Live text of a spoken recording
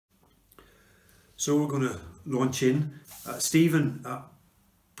So we're going to launch in. Stephen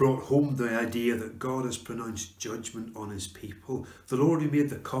brought home the idea that God has pronounced judgment on his people. The Lord who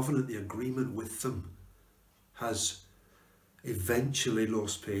made the covenant, the agreement with them, has eventually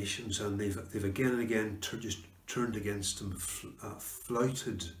lost patience, and they've again and again just turned against him,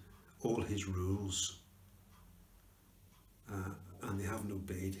 flouted all his rules, and they haven't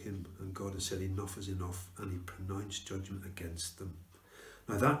obeyed him, and God has said enough is enough, and he pronounced judgment against them.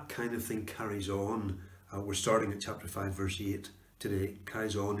 Now that kind of thing carries on. We're starting at chapter 5 verse 8 today. It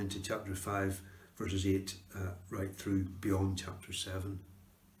carries on into chapter 5 verses 8 right through beyond chapter 7.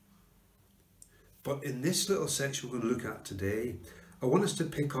 But in this little section we're going to look at today, I want us to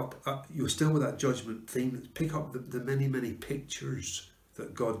pick up, you're still with that judgment theme, pick up the many pictures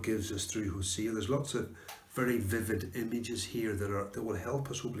that God gives us through Hosea. There's lots of very vivid images here that will help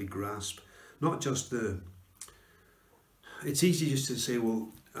us hopefully grasp not just it's easy just to say, well,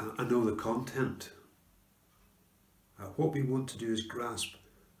 I know the content. What we want to do is grasp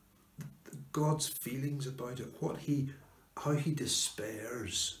God's feelings about it, how he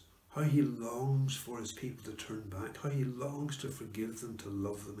despairs, how he longs for his people to turn back, how he longs to forgive them, to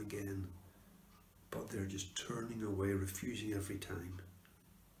love them again. But they're just turning away, refusing every time.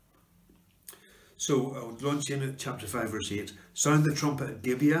 So I'll launch in at chapter 5 verse 8. Sound the trumpet at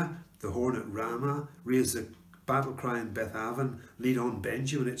Gibeah, the horn at Ramah, raise the battle cry in Beth Aven, lead on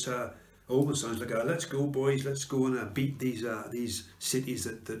Benjamin. It almost sounds like let's go boys, let's go and beat these cities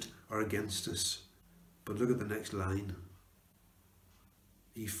that are against us. But look at the next line.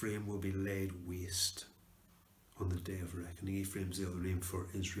 Ephraim will be laid waste on the day of reckoning. Ephraim's the other name for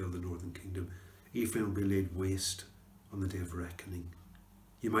Israel, the northern kingdom. Ephraim will be laid waste on the day of reckoning.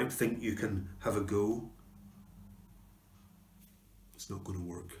 You might think you can have a go. It's not going to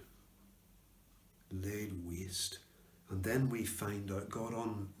work. Laid waste. And then we find out God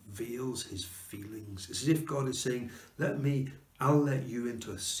unveils his feelings. It's as if God is saying, I'll let you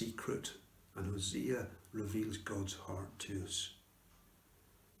into a secret. And Hosea reveals God's heart to us.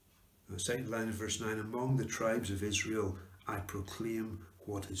 The second line of verse 9, among the tribes of Israel I proclaim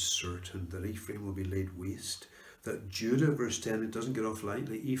what is certain, that Ephraim will be laid waste. That Judah, verse 10, it doesn't get off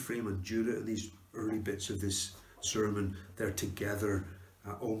lightly. Ephraim and Judah in these early bits of this sermon, they're together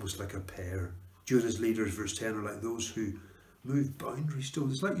almost like a pair. Judah's leaders, verse 10, are like those who move boundary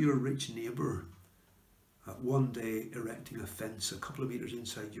stones. It's like your rich neighbour one day erecting a fence a couple of metres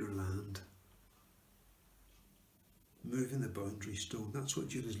inside your land. Moving the boundary stone. That's what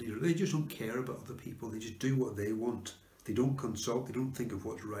Judah's leaders. They just don't care about other people. They just do what they want. They don't consult. They don't think of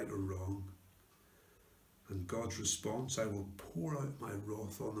what's right or wrong. And God's response, I will pour out my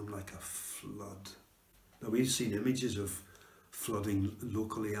wrath on them like a flood. Now we've seen images of flooding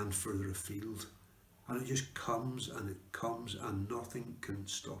locally and further afield. And it just comes and nothing can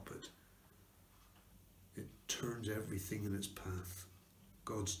stop it. It turns everything in its path.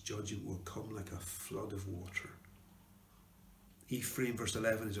 God's judgment will come like a flood of water. Ephraim, verse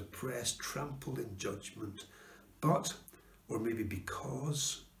 11, is oppressed, trampled in judgment, but, or maybe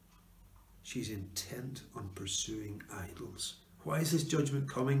because, she's intent on pursuing idols. Why is this judgment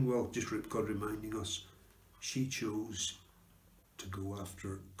coming? Well, just God reminding us, she chose to go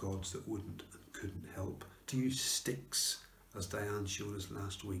after gods that wouldn't and couldn't help, to use sticks, as Diane showed us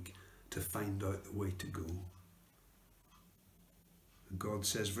last week, to find out the way to go. And God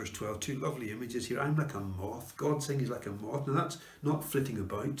says, verse 12, two lovely images here. I'm like a moth. God saying he's like a moth. Now that's not flitting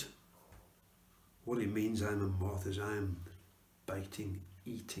about. What he means, I'm a moth, is I am biting,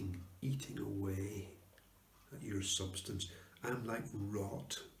 eating away at your substance. I'm like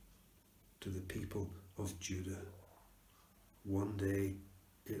rot to the people of Judah. One day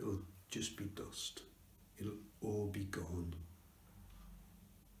it'll just be dust. It'll all be gone.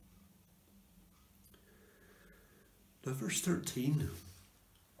 Now verse 13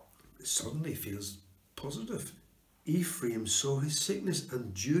 suddenly feels positive. Ephraim saw his sickness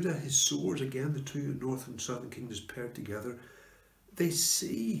and Judah his sores. Again, the two north and southern kingdoms paired together. They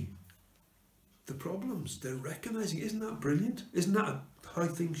see the problems. They're recognizing. Isn't that brilliant? Isn't that how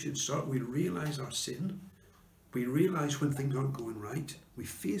things should start? We realize our sin. We realize when things aren't going right. We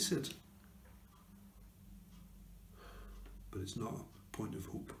face it. But it's not a point of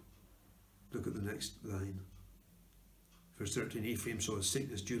hope. Look at the next line. Verse 13, Ephraim saw his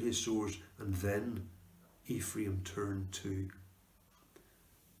sickness, Judah his sores, and then Ephraim turned to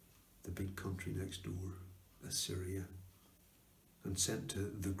the big country next door, Assyria, and sent to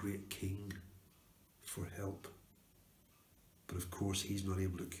the great king for help. But of course he's not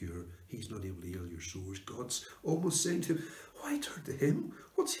able to cure, he's not able to heal your sores. God's almost saying to him, why turn to him?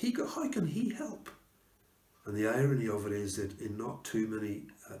 What's he got? How can he help? And the irony of it is that in not too many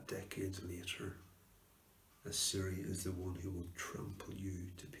decades later, Assyria is the one who will trample you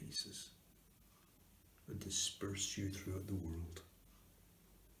to pieces and disperse you throughout the world.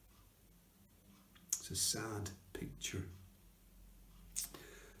 It's a sad picture.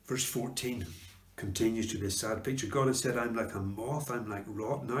 Verse 14 continues to be a sad picture. God has said, I'm like a moth, I'm like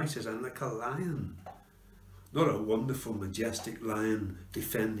rot. Now he says, I'm like a lion. Not a wonderful, majestic lion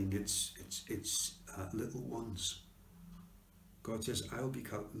defending its little ones. God says, I'll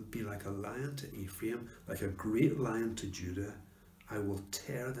be like a lion to Ephraim, like a great lion to Judah. I will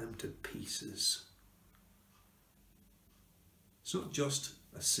tear them to pieces. It's not just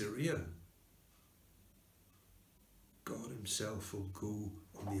Assyria. God himself will go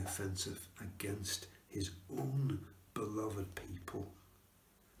on the offensive against his own beloved people.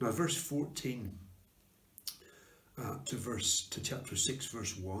 Now verse 14 to chapter 6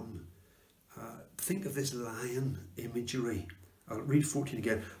 verse 1. Think of this lion imagery. I'll read 14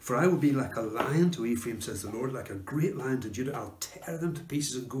 again. For I will be like a lion to Ephraim, says the Lord, like a great lion to Judah. I'll tear them to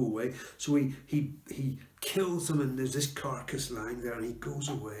pieces and go away. So he kills them, and there's this carcass lying there, and he goes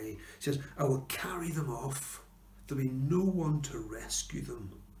away. He says, I will carry them off. There'll be no one to rescue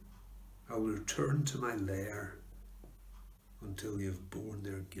them. I will return to my lair until they have borne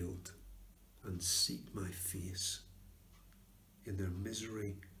their guilt and seek my face. In their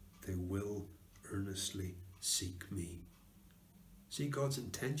misery, they will earnestly seek me. See, God's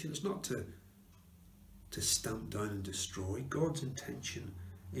intention is not to stamp down and destroy. God's intention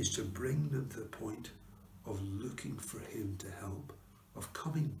is to bring them to the point of looking for him to help, of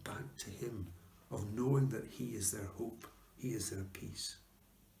coming back to him, of knowing that he is their hope, he is their peace.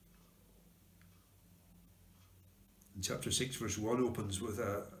 And chapter 6 verse 1 opens with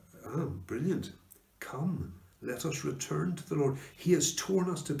brilliant. Come, let us return to the Lord. He has torn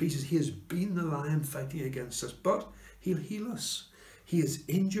us to pieces. He has been the lion fighting against us, but he'll heal us. He has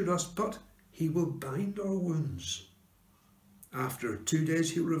injured us, but he will bind our wounds. After 2 days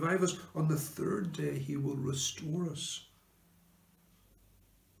he'll revive us. On the third day he will restore us,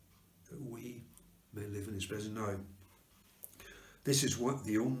 that we may live in his presence. Now, this is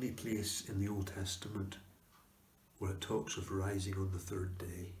the only place in the Old Testament where it talks of rising on the third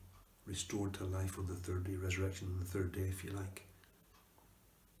day, restored to life on the third day, resurrection on the third day, if you like.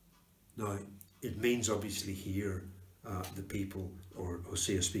 Now, it means obviously here the people, or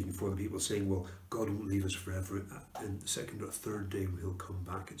Hosea speaking for the people, saying, well, God won't leave us forever. In the second or third day he'll come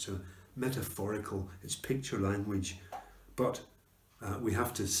back. It's a metaphorical, it's picture language. But we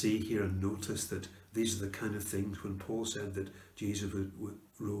have to see here and notice that these are the kind of things when Paul said that Jesus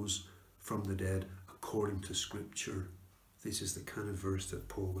rose from the dead according to Scripture. This is the kind of verse that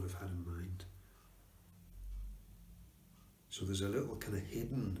Paul would have had in mind. So there's a little kind of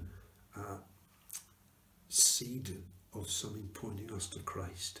hidden seed of something pointing us to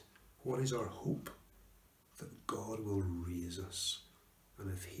Christ. What is our hope? That God will raise us.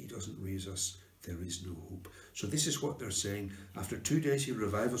 And if he doesn't raise us, there is no hope. So this is what they're saying. After 2 days he'll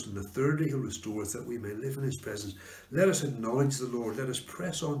revive us, and the third day he'll restore us, that we may live in his presence. Let us acknowledge the Lord. Let us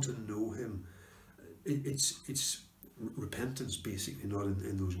press on to know him. It's repentance, basically, not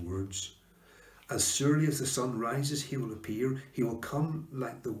in those words. As surely as the sun rises, he will appear. He will come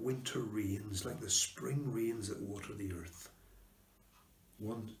like the winter rains, like the spring rains that water the earth.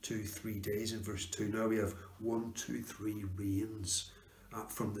 1, 2, 3 days in verse 2. Now we have 1, 2, 3 rains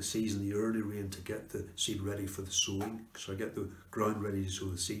from the season, the early rain to get the seed ready for the sowing. So I get the ground ready to sow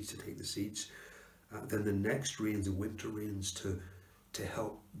the seeds, to take the seeds. Then the next rains, the winter rains, to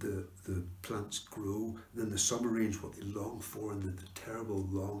help the plants grow. And then the summer rains, what they long for, and the terrible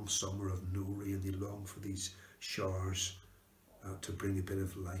long summer of no rain. They long for these showers to bring a bit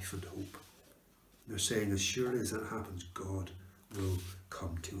of life and hope. And they're saying, as surely as that happens, God will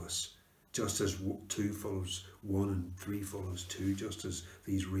come to us. Just as 2 follows 1 and 3 follows 2, just as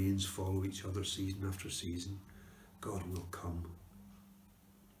these rains follow each other season after season, God will come.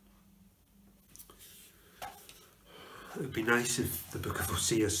 It would be nice if the book of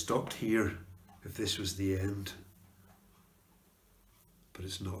Hosea stopped here, if this was the end. But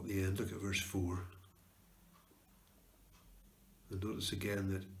it's not the end. Look at verse 4. And notice again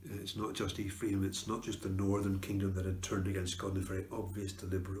that it's not just Ephraim, it's not just the northern kingdom that had turned against God in a very obvious,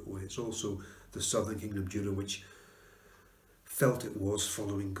 deliberate way. It's also the southern kingdom, Judah, which felt it was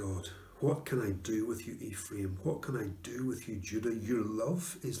following God. What can I do with you, Ephraim? What can I do with you, Judah? Your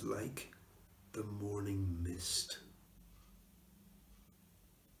love is like the morning mist.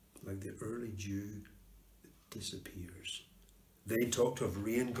 Like the early dew, it disappears. They talked of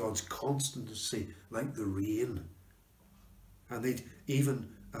rain, God's constancy, like the rain. And they'd even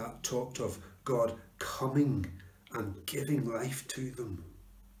talked of God coming and giving life to them.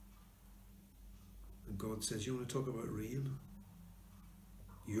 And God God says, you want to talk about rain?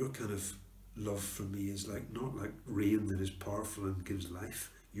 Your kind of love for me is like not like rain that is powerful and gives life.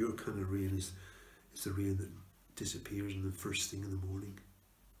 Your kind of rain is the rain that disappears in the first thing in the morning.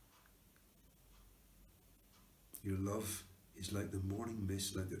 Your love is like the morning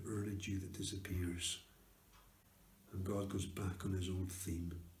mist, like the early dew that disappears. And God goes back on his old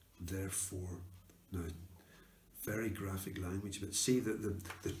theme. Therefore, now, very graphic language, but see that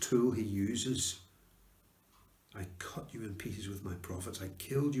the tool he uses. I cut you in pieces with my prophets. I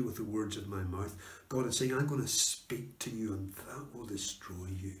killed you with the words of my mouth. God is saying, I'm going to speak to you and that will destroy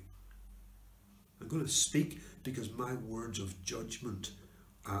you. I'm going to speak because my words of judgment,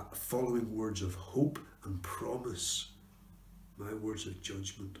 following words of hope and promise, my words of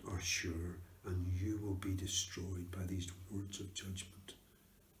judgment are sure, and you will be destroyed by these words of judgment.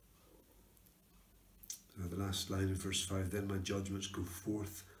 The last line of verse 5, then my judgments go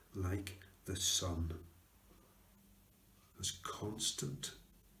forth like the sun, as constant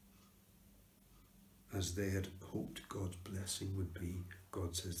as they had hoped God's blessing would be.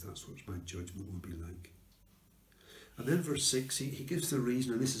 God says that's what my judgment will be like. And then verse 6, he gives the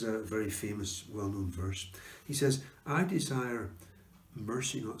reason, and this is a very famous, well-known verse. He says, I desire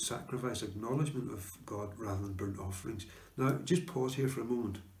mercy, not sacrifice, acknowledgement of God rather than burnt offerings. Now, just pause here for a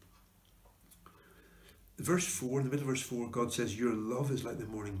moment. Verse 4, in the middle of verse 4, God says, your love is like the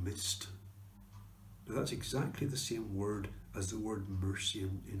morning mist. Now that's exactly the same word as the word mercy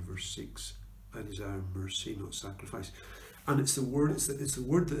in verse 6. I desire mercy, not sacrifice. And it's the word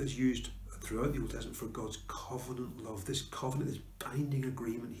that is used throughout the Old Testament for God's covenant love. This covenant, this binding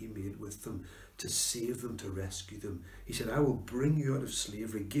agreement he made with them to save them, to rescue them. He said, I will bring you out of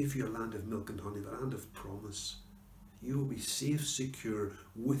slavery, give you a land of milk and honey, the land of promise. You will be safe, secure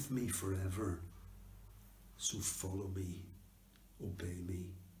with me forever. So follow me, obey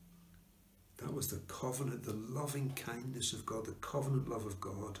me. That was the covenant, the loving kindness of God, the covenant love of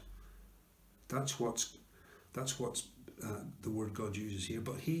God. That's what's the word God uses here.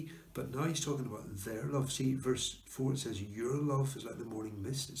 But now he's talking about their love. See, verse 4, it says, your love is like the morning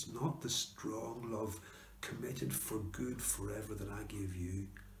mist. It's not the strong love committed for good forever that I give you.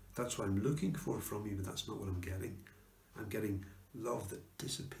 That's what I'm looking for from you, but that's not what I'm getting. I'm getting love that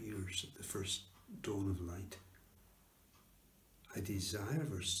disappears at the first dawn of light. I desire,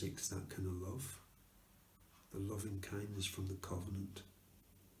 verse 6, that kind of love. The loving kindness from the covenant.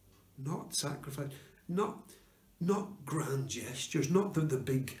 Not sacrifice, not grand gestures, not the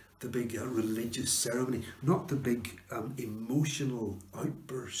big religious ceremony, not the big emotional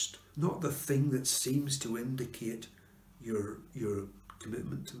outburst, not the thing that seems to indicate your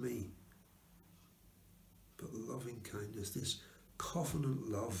commitment to me, but loving kindness, this covenant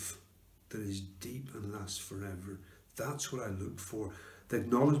love that is deep and lasts forever. That's what I look for. The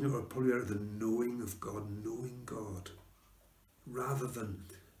acknowledgement, or probably the knowing of God, knowing God, rather than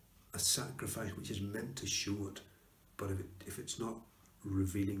a sacrifice which is meant to show it. But if it's not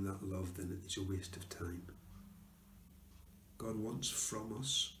revealing that love, then it's a waste of time. God wants from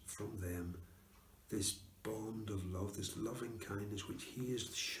us, from them, this bond of love, this loving kindness which he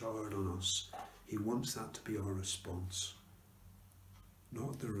has showered on us. He wants that to be our response.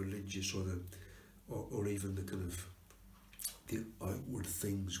 Not the religious or even the kind of the outward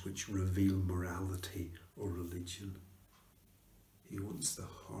things which reveal morality or religion. He wants the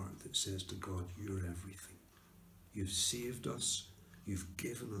heart that says to God, you're everything. You've saved us. You've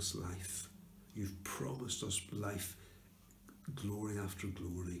given us life. You've promised us life, glory after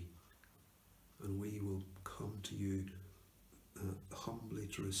glory. And we will come to you humbly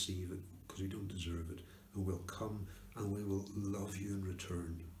to receive it because we don't deserve it. And we'll come and we will love you in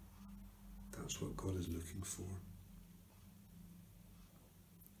return. That's what God is looking for.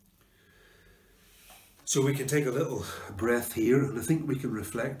 So we can take a little breath here, and I think we can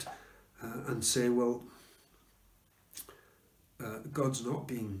reflect and say, well, God's not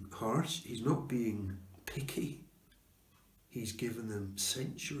being harsh. He's not being picky. He's given them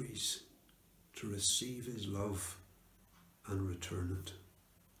centuries to receive his love and return it.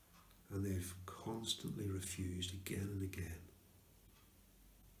 And they've constantly refused again and again.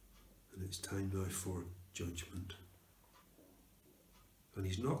 And it's time now for judgment. And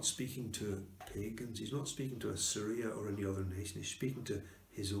he's not speaking to pagans, he's not speaking to Assyria or any other nation, he's speaking to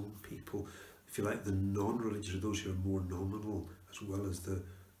his own people. If you like, the non-religious, or those who are more nominal, as well as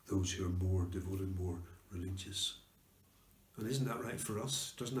those who are more devoted, more religious. And isn't that right for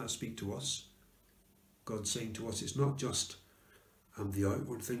us? Doesn't that speak to us? God's saying to us, it's not just the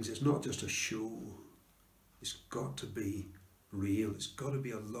outward things, it's not just a show. It's got to be real, it's got to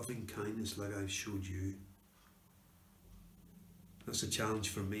be a loving kindness like I've showed you. That's a challenge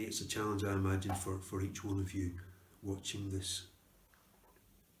for me. It's a challenge, I imagine, for each one of you watching this.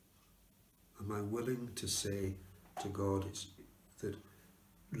 Am I willing to say to God that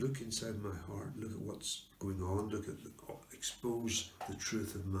look inside my heart, look at what's going on, expose the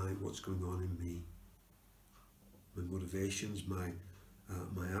truth of what's going on in me, my motivations, my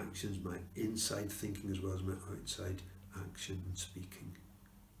actions, my inside thinking as well as my outside action and speaking.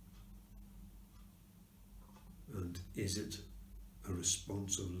 And is it a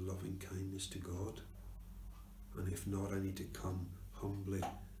response of loving kindness to God? And if not, I need to come humbly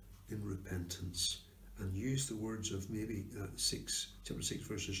in repentance and use the words of maybe chapter 6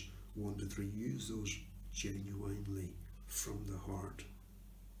 verses 1 to 3. Use those genuinely from the heart,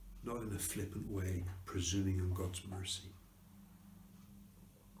 not in a flippant way, presuming on God's mercy.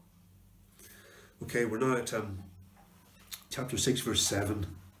 Okay, we're now at chapter 6 verse 7.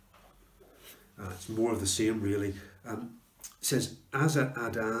 It's more of the same, really. It says, as at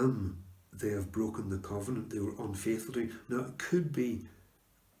Adam they have broken the covenant, they were unfaithful to. Now it could be,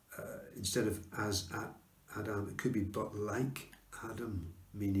 instead of as at Adam, it could be but like Adam,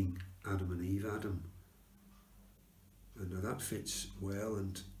 meaning Adam and Eve, Adam. And now that fits well,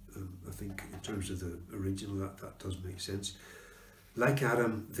 and I think in terms of the original that does make sense. Like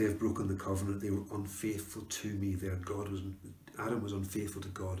Adam, they have broken the covenant, they were unfaithful to me. Adam was unfaithful to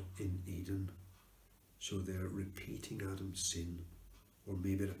God in Eden. So they're repeating Adam's sin. Or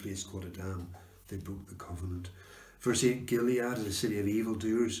maybe at a place called Adam, they broke the covenant. Verse 8, Gilead is a city of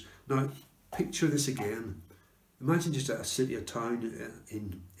evildoers. Now, picture this again. Imagine just a city, a town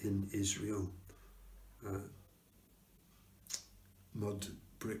in Israel. Mud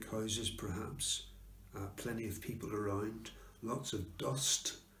brick houses, perhaps. Plenty of people around. Lots of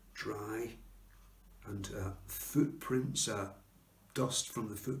dust, dry. And footprints, dust from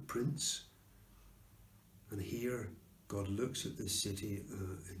the footprints. And here, God looks at this city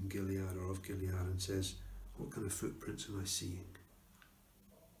in Gilead or of Gilead and says, what kind of footprints am I seeing?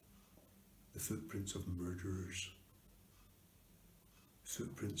 The footprints of murderers.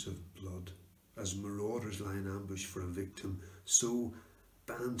 Footprints of blood. As marauders lie in ambush for a victim, so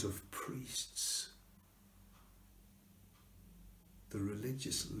bands of priests, the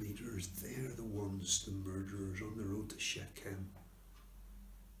religious leaders, they're the ones, the murderers on the road to Shechem.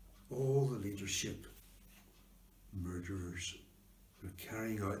 All the leadership, murderers. They're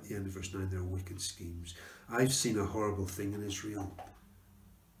carrying out, at the end of verse 9, their wicked schemes. I've seen a horrible thing in Israel.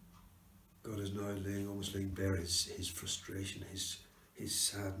 God is now almost laying bare his frustration, his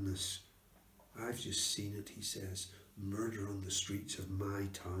sadness. I've just seen it, he says. Murder on the streets of my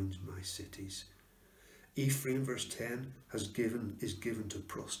towns, my cities. Ephraim, verse 10, is given to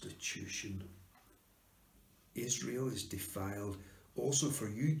prostitution. Israel is defiled. Also for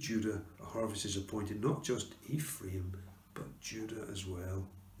you, Judah, a harvest is appointed, not just Ephraim, but Judah as well.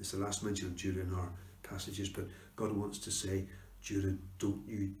 It's the last mention of Judah in our passages, but God wants to say, Judah, don't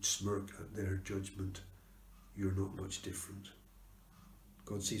you smirk at their judgment. You're not much different.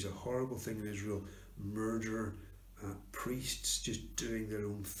 God sees a horrible thing in Israel, murder, priests just doing their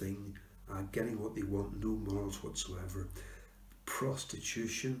own thing, getting what they want, no morals whatsoever.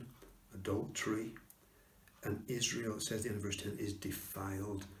 Prostitution, adultery, and Israel, it says at the end of verse 10, is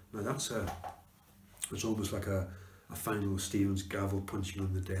defiled. Now it's almost like a final of Stephen's gavel punching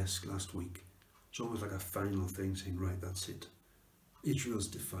on the desk last week. It's almost like a final thing saying, right, that's it. Israel's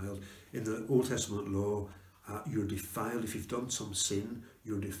defiled. In the Old Testament law, you're defiled. If you've done some sin,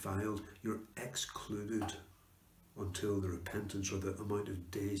 you're defiled. You're excluded until the repentance or the amount of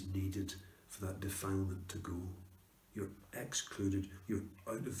days needed for that defilement to go. You're excluded. You're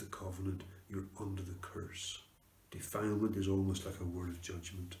out of the covenant. You're under the curse. Defilement is almost like a word of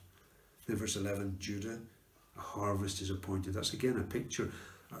judgment. Then verse 11, Judah, a harvest is appointed. That's again a picture,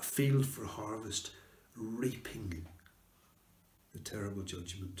 a field for harvest, reaping the terrible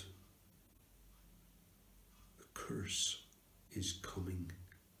judgment. The curse is coming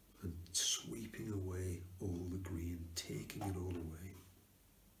and sweeping away all the grain, taking it all away.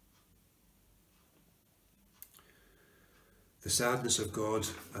 The sadness of God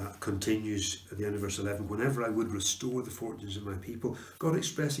continues at the end of verse 11. Whenever I would restore the fortunes of my people, God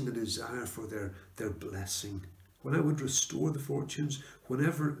expressing a desire for their blessing. When I would restore the fortunes,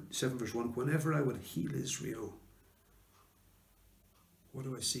 7 verse 1, whenever I would heal Israel. What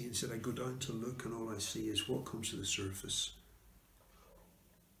do I see? Instead I go down to look and all I see is what comes to the surface.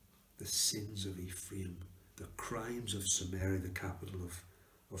 The sins of Ephraim, the crimes of Samaria, the capital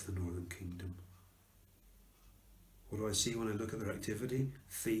of the northern kingdom. What do I see when I look at their activity?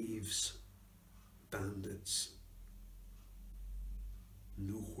 Thieves, bandits.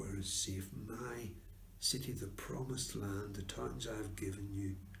 Nowhere is safe. My city, the promised land, the towns I have given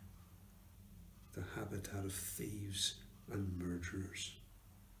you, the habitat of thieves and murderers.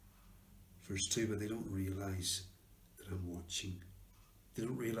 Verse 2, but they don't realise that I'm watching. They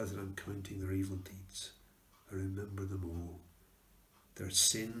don't realise that I'm counting their evil deeds. I remember them all. Their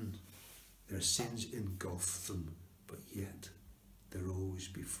sins engulf them, but yet they're always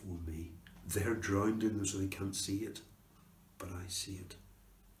before me. They're drowned in them so they can't see it, but I see it.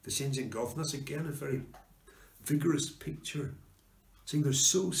 The sins engulf them. That's again a very vigorous picture, saying they're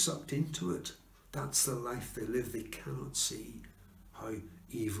so sucked into it. That's the life they live. They cannot see how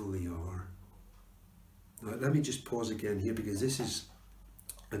evil they are. Now, let me just pause again here, because this is,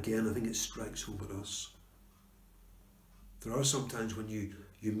 again, I think it strikes home at us. There are sometimes when you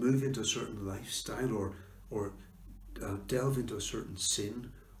move into a certain lifestyle, or delve into a certain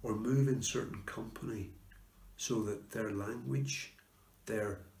sin, or move in certain company, so that their language,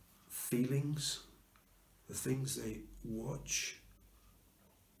 their feelings, the things they watch,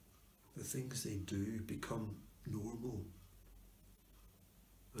 the things they do become normal.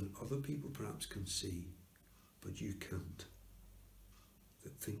 And other people perhaps can see, but you can't,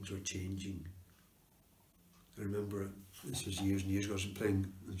 that things are changing. I remember, this was years and years ago, I was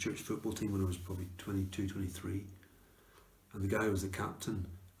playing the church football team when I was probably 22, 23. And the guy who was the captain,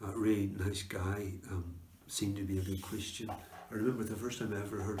 a really nice guy, seemed to be a good Christian. I remember the first time I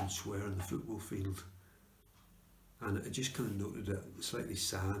ever heard him swear on the football field. And I just kind of noted it, slightly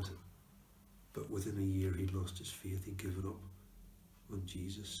sad, but within a year he'd lost his faith, he'd given up on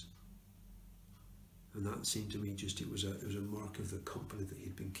Jesus. And that seemed to me just, it was a mark of the company that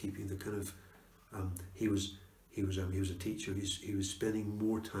he'd been keeping, the kind of, he was a teacher, he was spending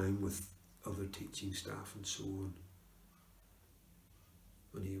more time with other teaching staff and so on.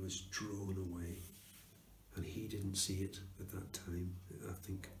 And he was drawn away. And he didn't see it at that time, I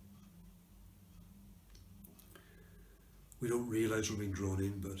think. We don't realise we're being drawn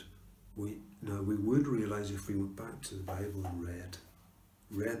in, but we would realise if we went back to the Bible and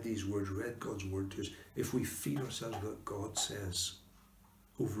read these words, read God's word to us. If we feed ourselves what God says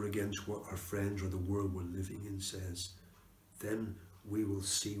over against what our friends or the world we're living in says, then we will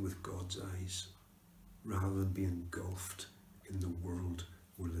see with God's eyes, rather than be engulfed in the world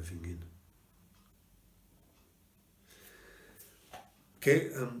we're living in. Okay,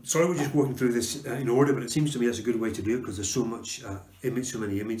 sorry we're just walking through this in order, but it seems to me that's a good way to do it, because there's so much so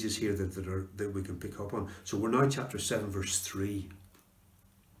many images here that we can pick up on. So we're now chapter 7 verse 3.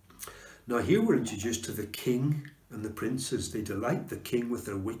 Now here we're introduced to the king and the princes. They delight the king with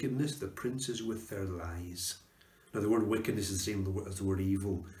their wickedness, the princes with their lies. Now the word wickedness is the same as the word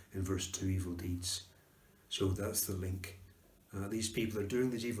evil in verse 2, evil deeds. So that's the link. These people are doing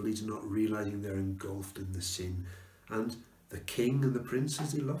these evil deeds and not realising they're engulfed in the sin. And the king and the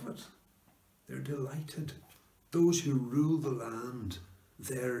princes, they love it. They're delighted. Those who rule the land,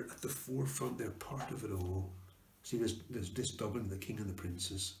 they're at the forefront, they're part of it all. See, there's this doubling, the king and the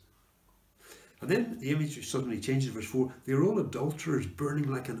princes. And then the image suddenly changes, verse 4. They're all adulterers, burning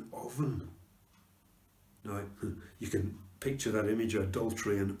like an oven. Now, you can picture that image of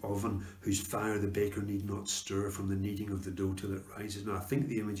adultery, an oven whose fire the baker need not stir from the kneading of the dough till it rises. Now, I think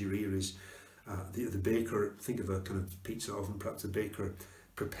the imagery here is the baker, think of a kind of pizza oven, perhaps the baker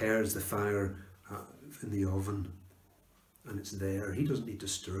prepares the fire in the oven, and it's there. He doesn't need to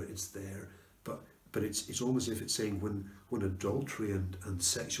stir it, it's there. But it's almost as if it's saying when adultery and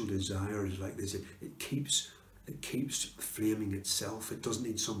sexual desire is like this, it keeps flaming itself. It doesn't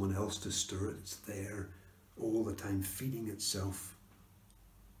need someone else to stir it. It's there all the time, feeding itself.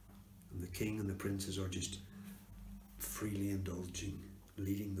 And the king and the princes are just freely indulging,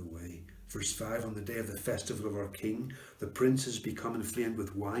 leading the way. Verse 5, on the day of the festival of our king, the princes become inflamed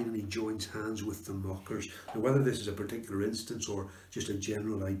with wine, and he joins hands with the mockers. Now, whether this is a particular instance or just a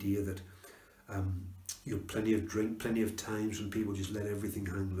general idea that you know, plenty of drink, plenty of times when people just let everything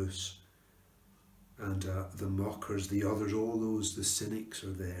hang loose. And the mockers, the others, all those, the cynics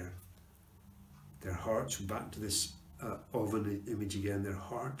are there. Their hearts, back to this oven image again, their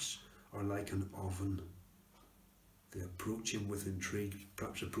hearts are like an oven. They approach him with intrigue,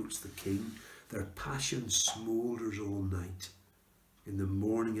 perhaps approach the king. Their passion smoulders all night. In the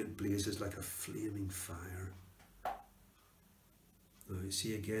morning it blazes like a flaming fire. Now you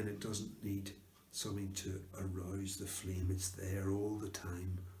see again, it doesn't need something to arouse the flame. It's there all the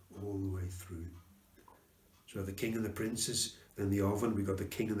time, all the way through. So the king and the princes, then the oven. We got the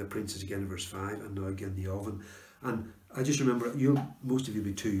king and the princes again in verse 5, and now again the oven. And I just remember, most of you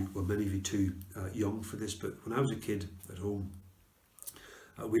will be many of you too young for this, but when I was a kid at home,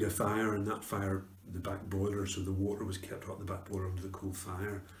 we had a fire, and that fire, the back boiler, so the water was kept hot in the back boiler under the coal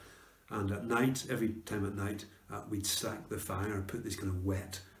fire. And at night, every time at night, we'd stack the fire, put these kind of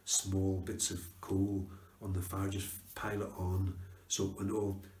wet, small bits of coal on the fire, just pile it on, so it went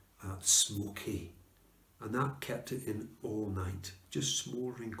all smoky. And that kept it in all night, just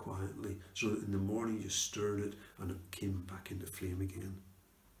smouldering quietly, so that in the morning you just stirred it and it came back into flame again.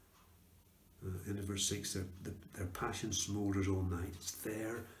 End of verse 6, their passion smoulders all night. It's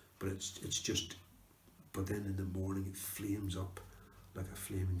there, but but then in the morning it flames up like a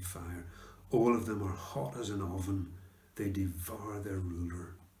flaming fire. All of them are hot as an oven. They devour their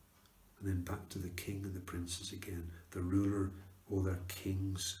ruler. And then back to the king and the princes again. The ruler, all their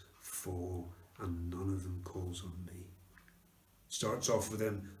kings fall, and none of them calls on me. Starts off with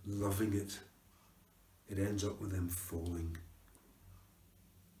them loving it. It ends up with them falling.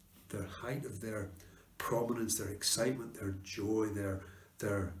 Their height of their prominence, their excitement, their joy, their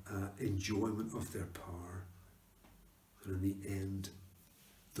enjoyment of their power. And in the end,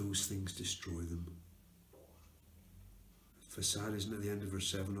 those things destroy them. For sad, isn't it, at the end of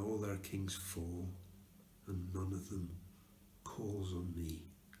verse 7, all their kings fall, and none of them calls on me.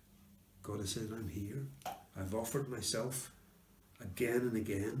 God has said, I'm here. I've offered myself again and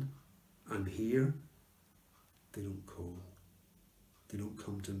again. I'm here. They don't call. They don't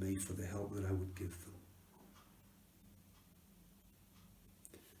come to me for the help that I would give them.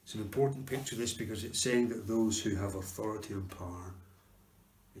 It's an important picture, this, because it's saying that those who have authority and power,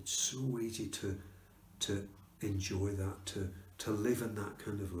 it's so easy to enjoy that, to live in that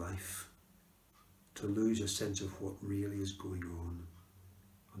kind of life, to lose a sense of what really is going on.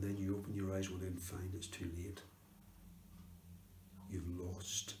 And then you open your eyes one day and find it's too late. You've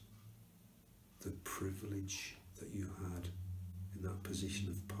lost the privilege that you had in that position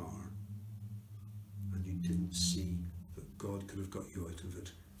of power. And you didn't see that God could have got you out of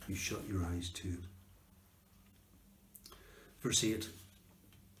it. You shut your eyes to it. Verse 8.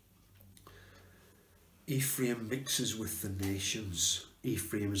 Ephraim mixes with the nations.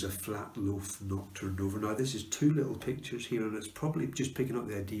 Ephraim is a flat loaf not turned over. Now this is two little pictures here, and it's probably just picking up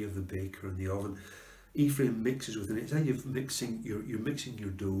the idea of the baker and the oven. Ephraim mixes with the nations. You're mixing your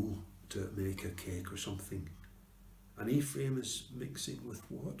dough to make a cake or something. And Ephraim is mixing with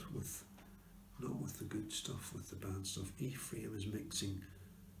what? Not with the good stuff, with the bad stuff. Ephraim is mixing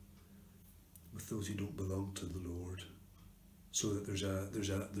with those who don't belong to the Lord. So that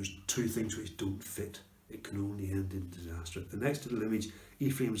there's two things which don't fit. It can only end in disaster. The next little image,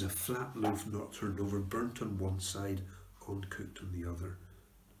 Ephraim is a flat loaf not turned over, burnt on one side, uncooked on the other.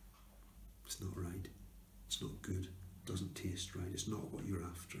 It's not right. It's not good. It doesn't taste right. It's not what you're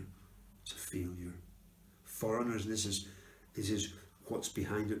after. It's a failure. Foreigners, this is what's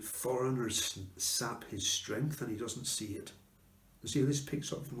behind it. Foreigners sap his strength and he doesn't see it. You see, this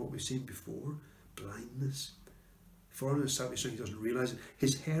picks up from what we've seen before. Blindness. Foreigners sap his strength, he doesn't realise it.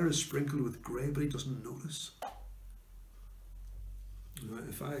 His hair is sprinkled with grey, but he doesn't notice. Now,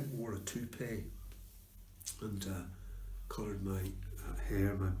 if I wore a toupee and coloured my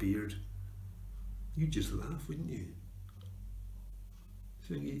hair, my beard, you'd just laugh, wouldn't you?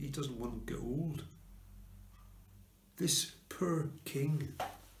 Saying he doesn't want to get old. This poor king,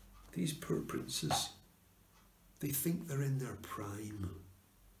 these poor princes, they think they're in their prime,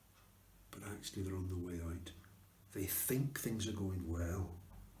 but actually they're on the way out. They think things are going well,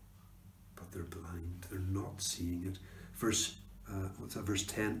 but they're blind. They're not seeing it. Verse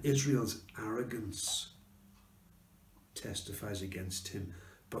 10, Israel's arrogance testifies against him.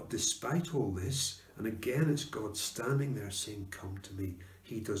 But despite all this, and again it's God standing there saying, come to me,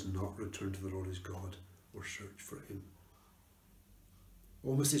 he does not return to the Lord his God or search for him.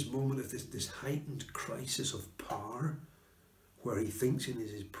 Almost this moment of this heightened crisis of power, where he thinks in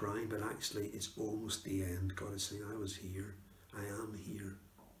his prime, but actually it's almost the end. God is saying, I was here, I am here.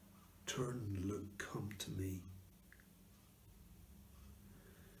 Turn and look, come to me.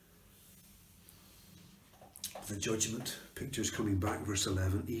 The judgment picture is coming back, verse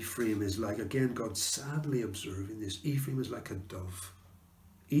 11. Ephraim is like, again, God sadly observing this, Ephraim is like a dove,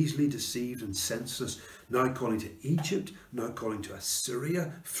 easily deceived and senseless, now calling to Egypt, now calling to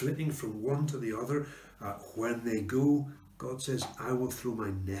Assyria, flitting from one to the other. When they go, God says, I will throw my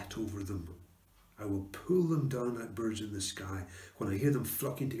net over them. I will pull them down like birds in the sky. When I hear them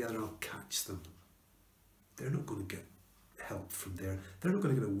flocking together, I'll catch them. They're not going to get help from there. They're not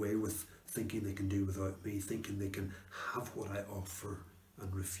going to get away with thinking they can do without me, thinking they can have what I offer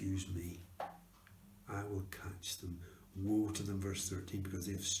and refuse me. I will catch them. Woe to them, verse 13, because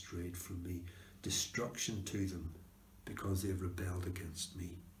they have strayed from me. Destruction to them, because they have rebelled against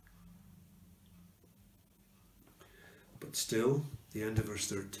me. But still, the end of verse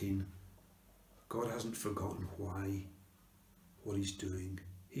 13, God hasn't forgotten why, what he's doing.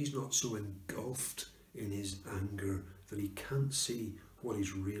 He's not so engulfed in his anger that he can't see what he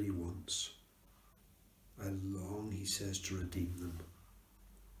really wants. I long, he says, to redeem them,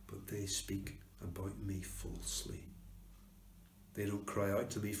 but they speak about me falsely. They don't cry out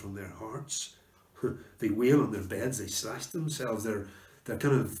to me from their hearts. They wail on their beds, they slash themselves, they're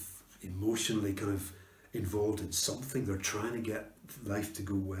kind of emotionally kind of involved in something. They're trying to get life to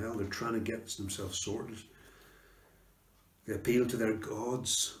go well, they're trying to get themselves sorted. They appeal to their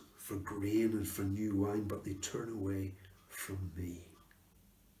gods for grain and for new wine, but they turn away from me.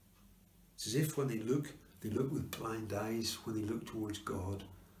 It's as if when they look with blind eyes when they look towards God,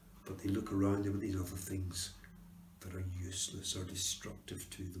 but they look around them at these other things that are useless or destructive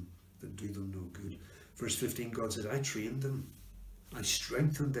to them, that do them no good. Verse 15, God says, I trained them, I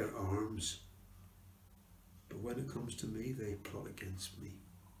strengthened their arms, but when it comes to me, they plot against me.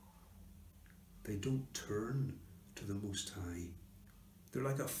 They don't turn to the Most High. They're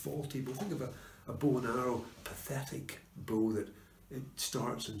like a faulty bow. Think of a bow and arrow, pathetic bow that it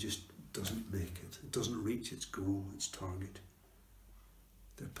starts and just doesn't make it. It doesn't reach its goal, its target.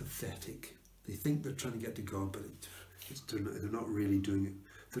 They're pathetic. They think they're trying to get to God, but they're not really doing it.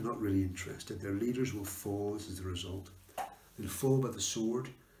 They're not really interested. Their leaders will fall. This is the result. They'll fall by the sword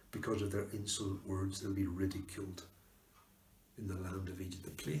because of their insolent words. They'll be ridiculed in the land of Egypt.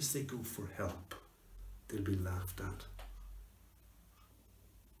 The place they go for help, they'll be laughed at.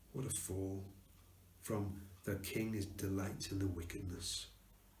 What a fall from their king is delights in the wickedness,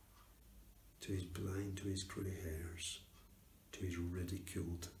 to his blind, to his grey hairs, to his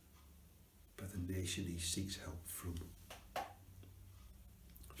ridiculed by the nation he seeks help from.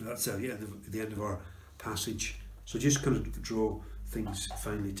 So that's the end of our passage. So just kind of draw things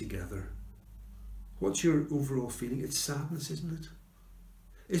finally together. What's your overall feeling? It's sadness, isn't it?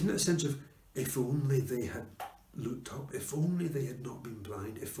 Isn't it a sense of, if only they had looked up, if only they had not been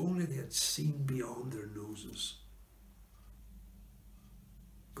blind, if only they had seen beyond their noses.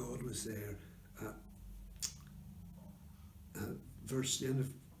 God was there. The end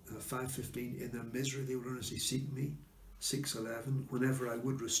of 5:15, in their misery they will earnestly seek me. 6:11, whenever I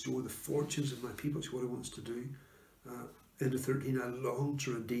would restore the fortunes of my people, it's what he wants to do. End of 13, I long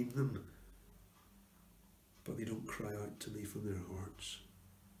to redeem them, but they don't cry out to me from their hearts.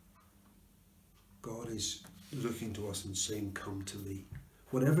 God is looking to us and saying, come to me.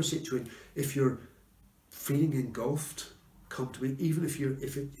 Whatever situation, if you're feeling engulfed, come to me. Even if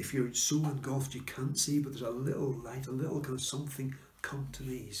you're so engulfed you can't see, but there's a little light, a little kind of something, come to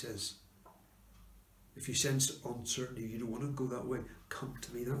me, he says. If you sense uncertainty, you don't want to go that way, come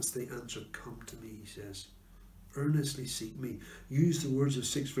to me. That's the answer. Come to me, he says. Earnestly seek me. Use the words of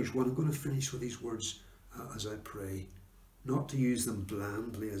 6 verse 1. I'm going to finish with these words as I pray. Not to use them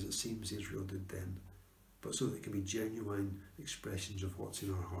blandly as it seems Israel did then, but so that they can be genuine expressions of what's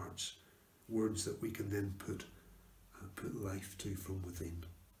in our hearts. Words that we can then put life to from within.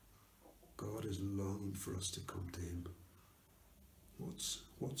 God is longing for us to come to him. What's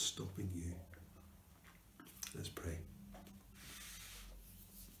stopping you? Let's pray.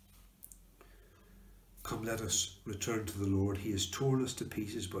 Come, let us return to the Lord. He has torn us to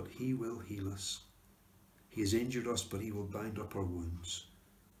pieces, but he will heal us. He has injured us, but he will bind up our wounds.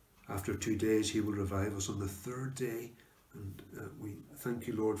 After 2 days, he will revive us on the 3rd day. And we thank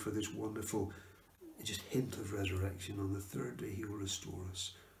you, Lord, for this wonderful just hint of resurrection. On the 3rd day, he will restore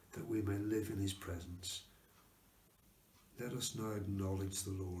us, that we may live in his presence. Let us now acknowledge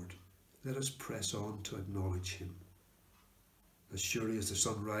the Lord. Let us press on to acknowledge him. As surely as the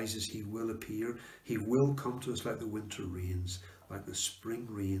sun rises, he will appear. He will come to us like the winter rains, like the spring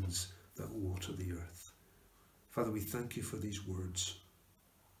rains that water the earth. Father, we thank you for these words.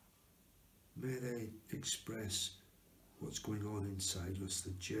 May they express what's going on inside us,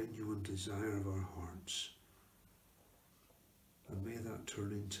 the genuine desire of our hearts. And may that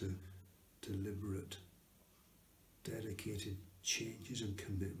turn into deliberate, dedicated changes and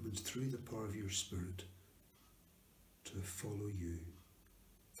commitments through the power of your Spirit to follow you.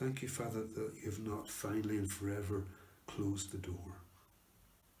 Thank you, Father, that you have not finally and forever closed the door.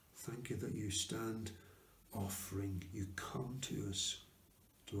 Thank you that you stand offering, you come to us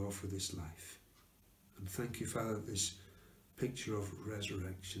to offer this life. And thank you, Father, that this picture of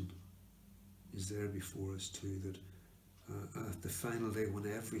resurrection is there before us too, that at the final day, when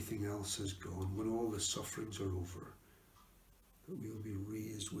everything else has gone, when all the sufferings are over, that we will be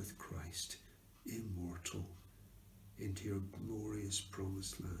raised with Christ, immortal, into your glorious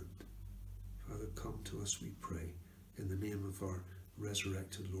promised land. Father, come to us, we pray, in the name of our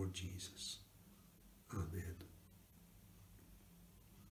resurrected Lord Jesus. Amen.